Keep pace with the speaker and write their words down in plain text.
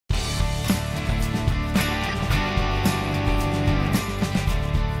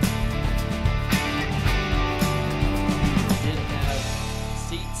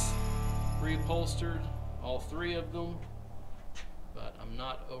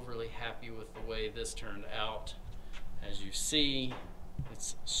overly happy with the way this turned out. As you see,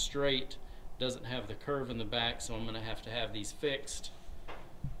 it's straight, doesn't have the curve in the back, so I'm going to have these fixed.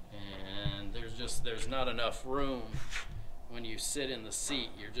 And there's not enough room when you sit in the seat.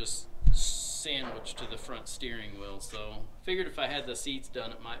 You're just sandwiched to the front steering wheel. So figured if I had the seats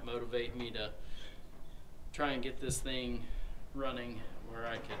done, it might motivate me to try and get this thing running where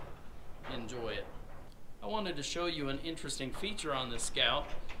I could enjoy it. I wanted to show you an interesting feature on this Scout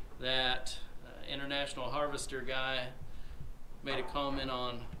that International Harvester guy made a comment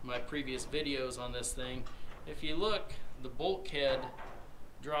on my previous videos on this thing. If you look, the bulkhead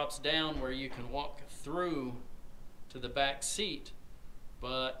drops down where you can walk through to the back seat,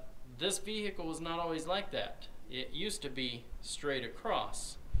 but this vehicle was not always like that. It used to be straight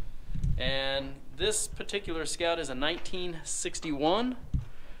across. And this particular Scout is a 1961,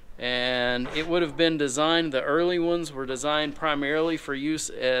 and it would have been designed, the early ones were designed primarily for use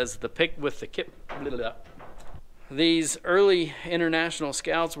as the These early International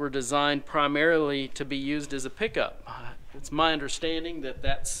Scouts were designed primarily to be used as a pickup. It's my understanding that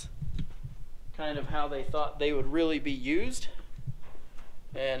that's kind of how they thought they would really be used,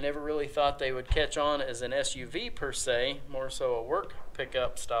 and never really thought they would catch on as an SUV per se, more so a work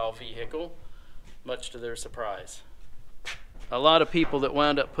pickup style vehicle, much to their surprise. A lot of people that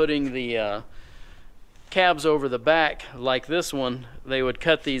wound up putting the cabs over the back like this one, they would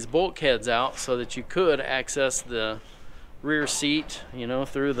cut these bulkheads out so that you could access the rear seat, you know,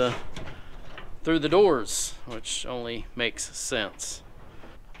 through the doors, which only makes sense.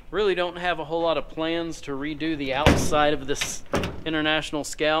 Really don't have a whole lot of plans to redo the outside of this International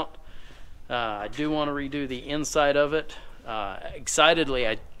Scout. I do want to redo the inside of it. Excitedly,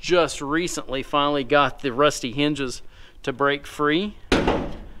 I just recently finally got the rusty hinges to break free.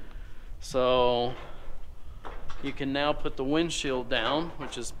 So you can now put the windshield down,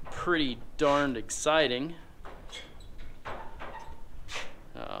 which is pretty darned exciting.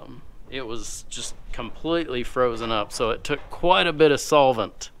 It was just completely frozen up, so it took quite a bit of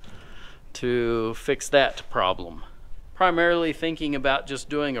solvent to fix that problem. Primarily thinking about just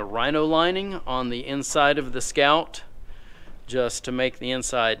doing a rhino lining on the inside of the Scout, just to make the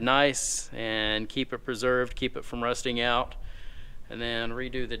inside nice and keep it preserved, keep it from rusting out, and then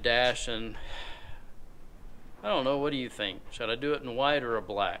redo the dash. And I don't know, what do you think? Should I do it in white or a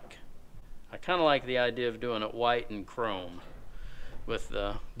black? I kind of like the idea of doing it white and chrome with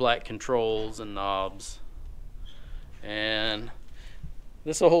the black controls and knobs. And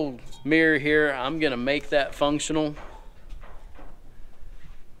this old mirror here, I'm gonna make that functional.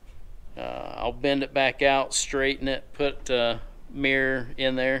 I'll bend it back out, straighten it, put a mirror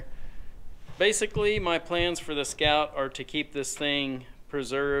in there. Basically, my plans for the Scout are to keep this thing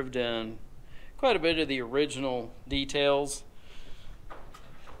preserved and quite a bit of the original details.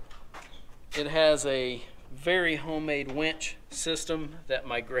 It has a very homemade winch system that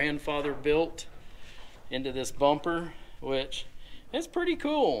my grandfather built into this bumper, which is pretty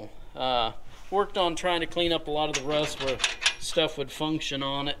cool. Worked on trying to clean up a lot of the rust where stuff would function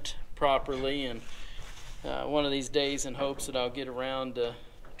on it properly, and one of these days, in hopes that I'll get around to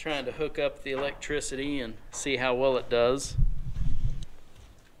trying to hook up the electricity and see how well it does.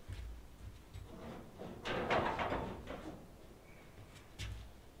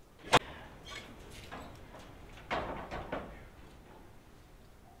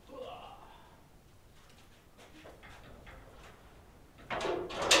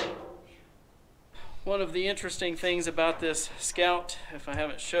 One of the interesting things about this Scout, if I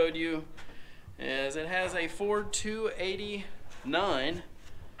haven't showed you, is it has a Ford 289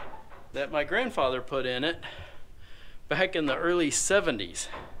 that my grandfather put in it back in the early 70s.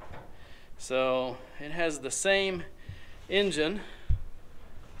 So it has the same engine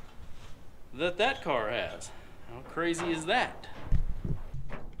that car has. How crazy is that?